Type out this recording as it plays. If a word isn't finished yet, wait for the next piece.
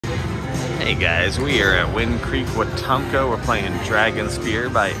Hey guys, we are at Windcreek, Wetumpka. We're playing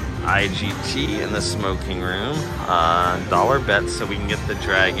DragonSphere by IGT in the smoking room. Dollar bets so we can get the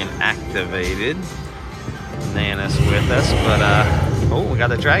dragon activated. Nana's with us, but oh, we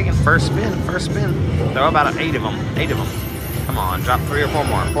got the dragon. First spin. Throw about 8 of them. 8 of them. Come on, drop 3 or 4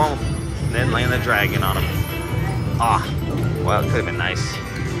 more. 4 more. And then land the dragon on him. Ah, well, it could have been nice.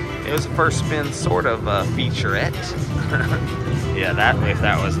 It was a first spin sort of featurette. Yeah, if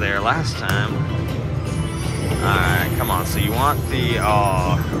that was there last time. Alright, come on. So you want the...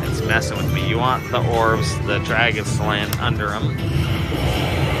 Oh, it's messing with me. You want the orbs, the dragons to land under them.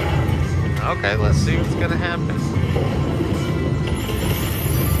 Okay, let's see what's going to happen.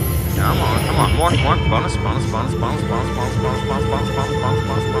 Come on. More. Bonus.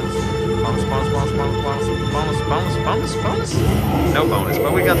 No bonus,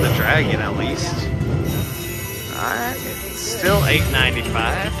 but we got the dragon at least. Alright, it's still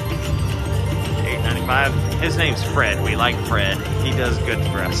 $8.95. $8.95. His name's Fred. We like Fred. He does good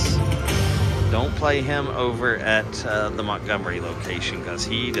for us. Don't play him over at the Montgomery location because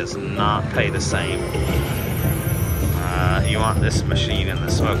he does not pay the same. You want this machine in the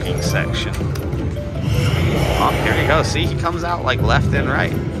smoking section. Oh, here he goes. See, he comes out like left and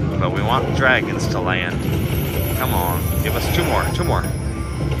right. But we want dragons to land. Come on. Give us 2 more. 2 more.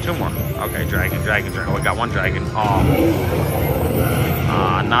 2 more. Okay, dragon. Oh, we got 1 dragon. Oh.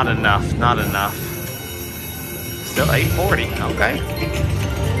 Not enough. Still 840. Okay.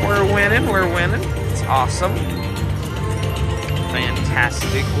 We're winning. It's awesome.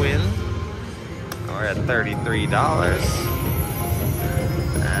 Fantastic win. We're at $33.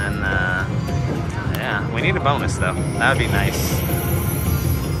 And, yeah, we need a bonus, though. That would be nice.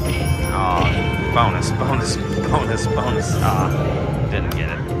 Oh, bonus. Ah, didn't get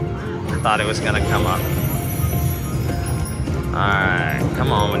it. Thought it was going to come up. Alright,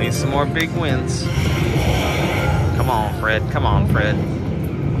 come on. We need some more big wins. Come on, Fred.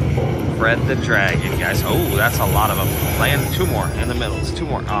 Fred the dragon, guys. Oh, that's a lot of them. Land 2 more in the middle. It's 2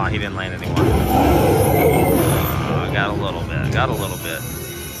 more. Oh, he didn't land any more. Got a little bit.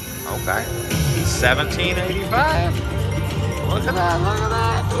 Okay. $17.85. Look at that.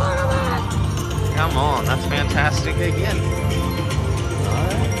 Come on, that's fantastic again.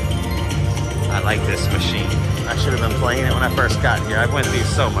 Alright. I like this machine. I should have been playing it when I first got here. I went through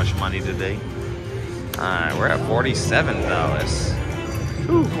so much money today. Alright, we're at $47.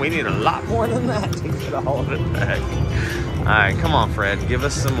 Ooh, we need a lot more than that to get all of it back. Alright, come on, Fred. Give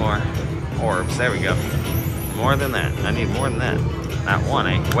us some more orbs. There we go. More than that. I need more than that. That one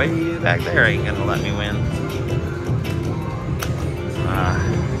ain't way back there ain't gonna let me win.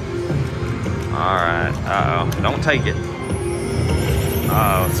 Alright. Uh-oh. Don't take it.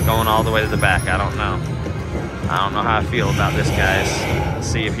 Uh-oh. It's going all the way to the back. I don't know. I don't know how I feel about this, guys. Let's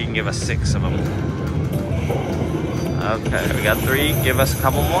see if he can give us 6 of them. Okay, we got 3. Give us a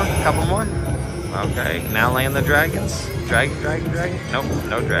couple more. Okay, now land the dragons. Dragon. Nope,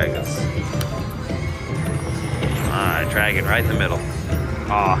 no dragons. Alright, dragon right in the middle.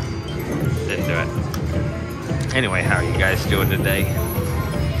 Aw, didn't do it. Anyway, how are you guys doing today?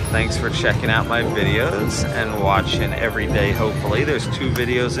 Thanks for checking out my videos and watching every day, hopefully. There's 2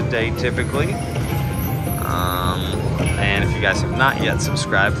 videos a day, typically. And if you guys have not yet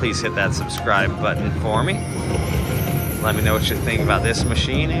subscribed, please hit that subscribe button for me. Let me know what you think about this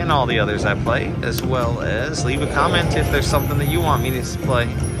machine and all the others I play, as well as leave a comment if there's something that you want me to play.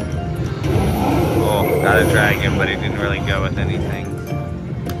 Oh, got a dragon, but he didn't really go with anything.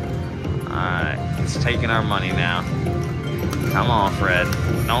 Alright, it's taking our money now. Come on, Fred.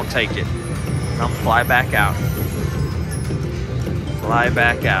 Don't take it. Come fly back out. Fly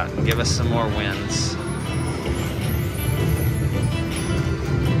back out and give us some more wins.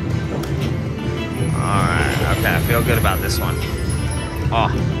 Alright, okay, I feel good about this one.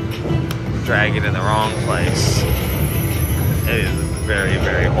 Oh, dragon in the wrong place. It is very,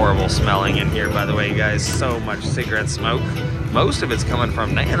 very horrible smelling in here, by the way, guys. So much cigarette smoke. Most of it's coming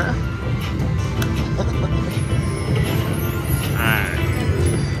from Nana. Alright.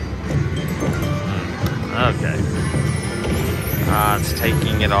 Okay. It's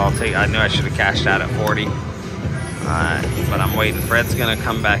taking it all. I knew I should have cashed out at 40. Alright, but I'm waiting. Fred's going to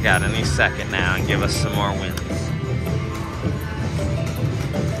come back out any second now and give us some more wins.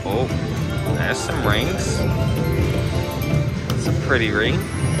 Oh, there's some rings. It's a pretty ring.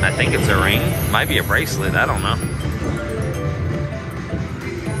 I think it's a ring. Might be a bracelet. I don't know.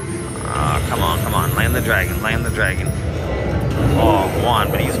 Come on. Land the dragon. Oh,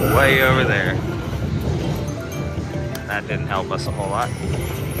 1, but he's way over there. That didn't help us a whole lot.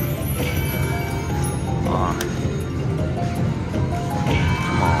 Oh.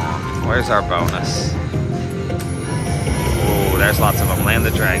 Where's our bonus? Oh, there's lots of them. Land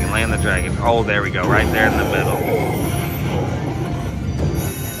the dragon, land the dragon. Oh, there we go, right there in the middle.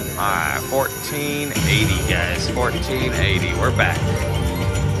 Alright, 1480, guys. 1480. We're back.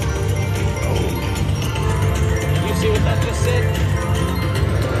 You see what that just said?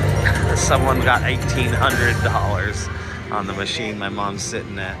 Someone got $1,800 on the machine my mom's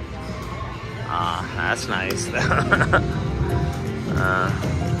sitting at. Ah, that's nice.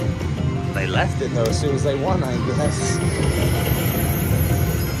 They left it though as soon as they won, I guess.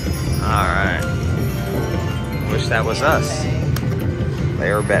 Alright. Wish that was us.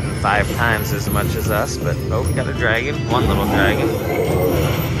 They were betting 5 times as much as us, but oh, we got a dragon. One little dragon.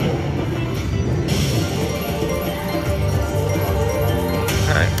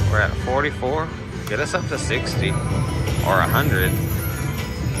 Alright, we're at 44. Get us up to 60 or 100.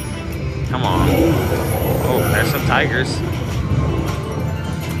 Come on. Oh, there's some tigers.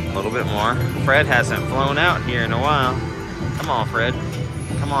 A little bit more. Fred hasn't flown out here in a while. Come on, Fred.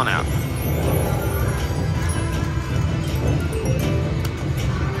 Come on out.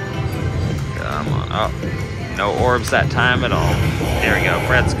 Come on. Oh, no orbs that time at all. There we go.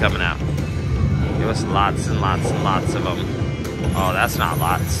 Fred's coming out. Give us lots and lots and lots of them. Oh, that's not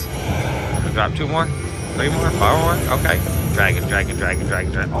lots. We drop 2 more? 3 more? 4 more? Okay. Dragon, dragon, dragon,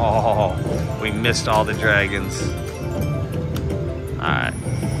 dragon, dragon. Oh, we missed all the dragons. Alright.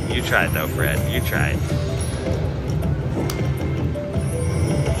 You tried though, Fred. You tried.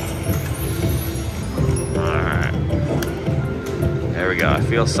 Alright. There we go. I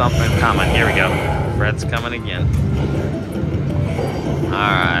feel something coming. Here we go. Fred's coming again.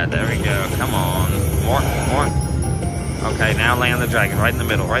 Alright, there we go. Come on. More, more. Okay, now land the dragon right in the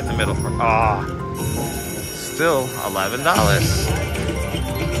middle, right in the middle. Oh, still $11.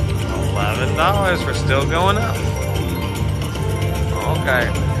 $11. We're still going up. Okay.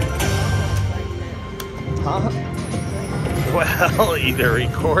 Huh? Well, either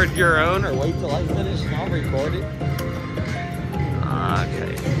record your own or wait till I finish and I'll record it.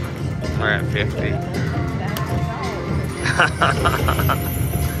 Okay. We're at 50.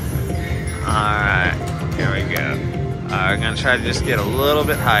 Alright. Here we go. We're going to try to just get a little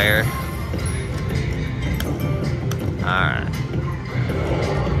bit higher. Alright.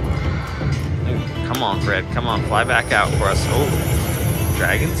 Come on, Fred. Come on. Fly back out for us. Oh.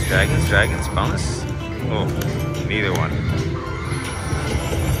 Dragons, dragons, dragons. Bonus. Oh. Neither one.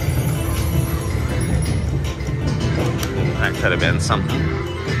 That could have been something.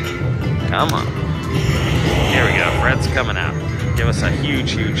 Come on. Here we go. Fred's coming out. Give us a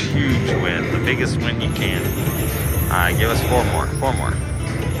huge, huge, huge win. The biggest win you can. Give us 4 more. 4 more.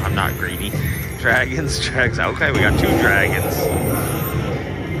 I'm not greedy. Dragons, dragons. Okay, we got 2 dragons.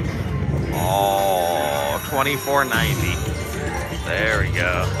 Oh, 24.90. There we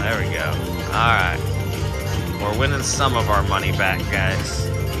go. There we go. Alright. We're winning some of our money back, guys.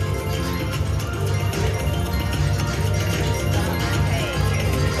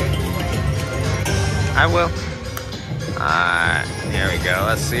 I will. Alright, here we go.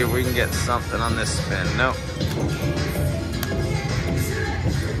 Let's see if we can get something on this spin. Nope.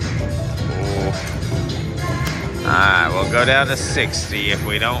 Alright, we'll go down to 60 if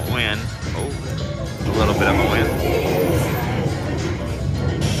we don't win. Oh, a little bit of a win.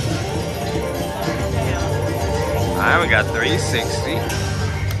 Alright, we got 360.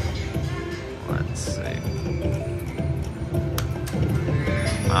 Let's see.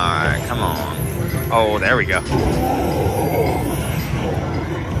 Alright, come on. Oh, there we go.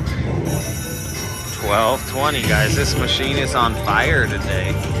 12.20, guys. This machine is on fire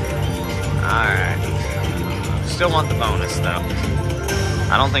today. Alright. Still want the bonus, though.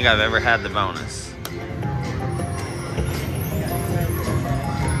 I don't think I've ever had the bonus.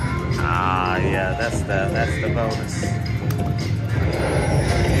 Ah, yeah, that's the bonus.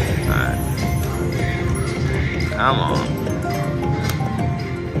 Alright. Come on.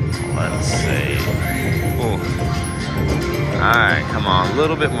 Let's see. Ooh. Alright, come on. A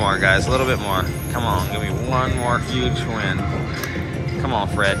little bit more, guys. A little bit more. Come on. Give me one more huge win. Come on,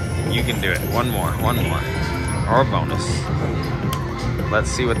 Fred. You can do it. One more. One more. Or a bonus. Let's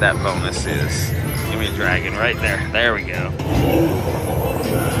see what that bonus is. Give me a dragon right there. There we go.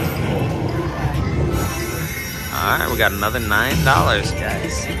 Alright, we got another $9,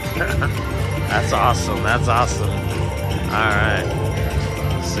 guys. That's awesome. That's awesome. Alright.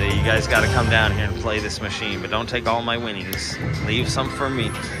 So you guys got to come down here and play this machine, but don't take all my winnings. Leave some for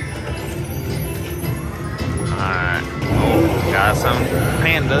me. Alright. Oh, got some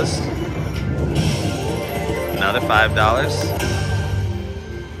pandas. Another $5.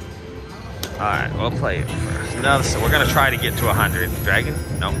 Alright, we'll play it for No, so we're gonna try to get to 100. Dragon?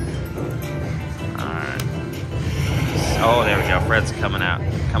 Nope. Alright. Oh, there we go. Fred's coming out.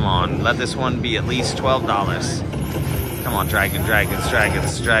 Come on, let this one be at least $12. Come on, dragon, dragons,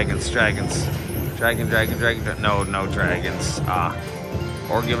 dragons, dragons, dragons. Dragon, dragon, dragon. No, no dragons.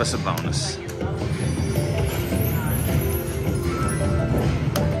 Or give us a bonus.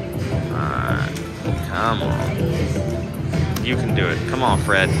 Alright. Come on. You can do it. Come on,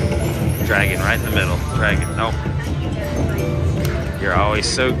 Fred. Dragon right in the middle. Dragon. Nope. You're always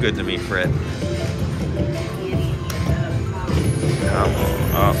so good to me, Fred.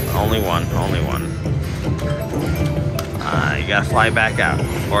 Oh, only one. Only one. You gotta fly back out.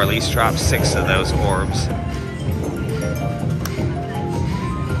 Or at least drop 6 of those orbs.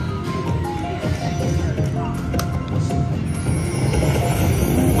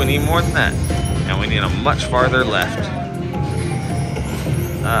 We need more than that. And we need a much farther left.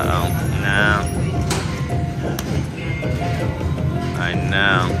 Uh-oh. No. I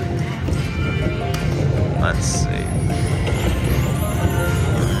know. Let's see.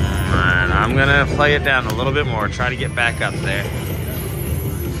 Alright, I'm gonna play it down a little bit more. Try to get back up there.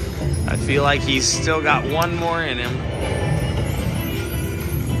 I feel like he's still got one more in him.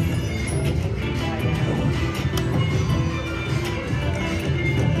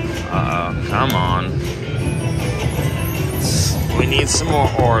 Uh-oh. Come on. We need some more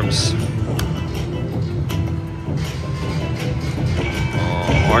orbs.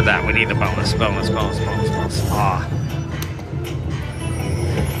 Oh, or that. We need a bonus, bonus, bonus, bonus, bonus. Ah.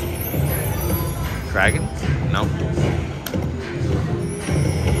 Dragon? No.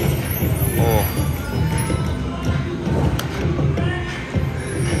 Oh.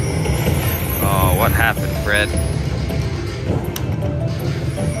 Oh, what happened, Fred?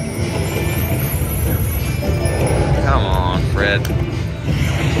 Come on, Fred.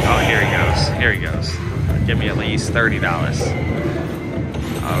 Oh, here he goes. Here he goes. Give me at least $30.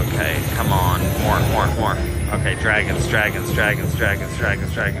 Okay, come on. More, more, more. Okay, dragons, dragons, dragons, dragons,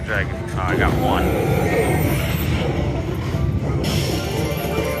 dragons, dragons, dragons. Oh, I got one.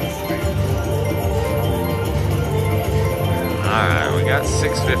 Alright, we got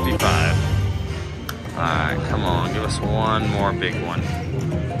 655. Alright, come on. Give us one more big one.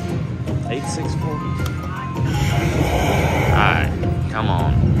 864. Alright, come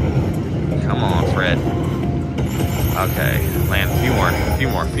on. Come on, Fred. Okay, land a few more, a few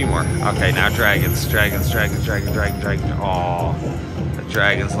more, a few more. Okay, now dragons, dragons, dragons, dragons, dragons, dragons. Oh, the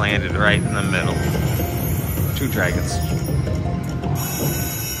dragons landed right in the middle. 2 dragons.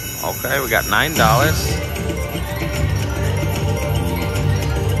 Okay, we got $9.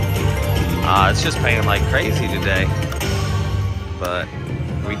 It's just paying like crazy today. But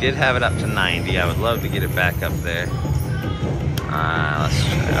we did have it up to 90. I would love to get it back up there. Let's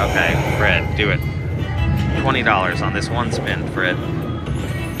try. Okay, Fred, do it. $20 on this one spin, Fred.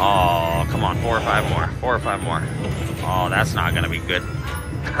 Oh, come on, 4 or 5 more. 4 or 5 more. Oh, that's not gonna be good.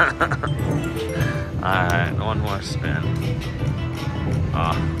 Alright, one more spin.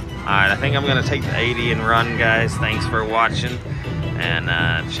 Oh. Alright, I think I'm gonna take the 80 and run, guys. Thanks for watching, and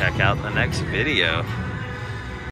check out the next video.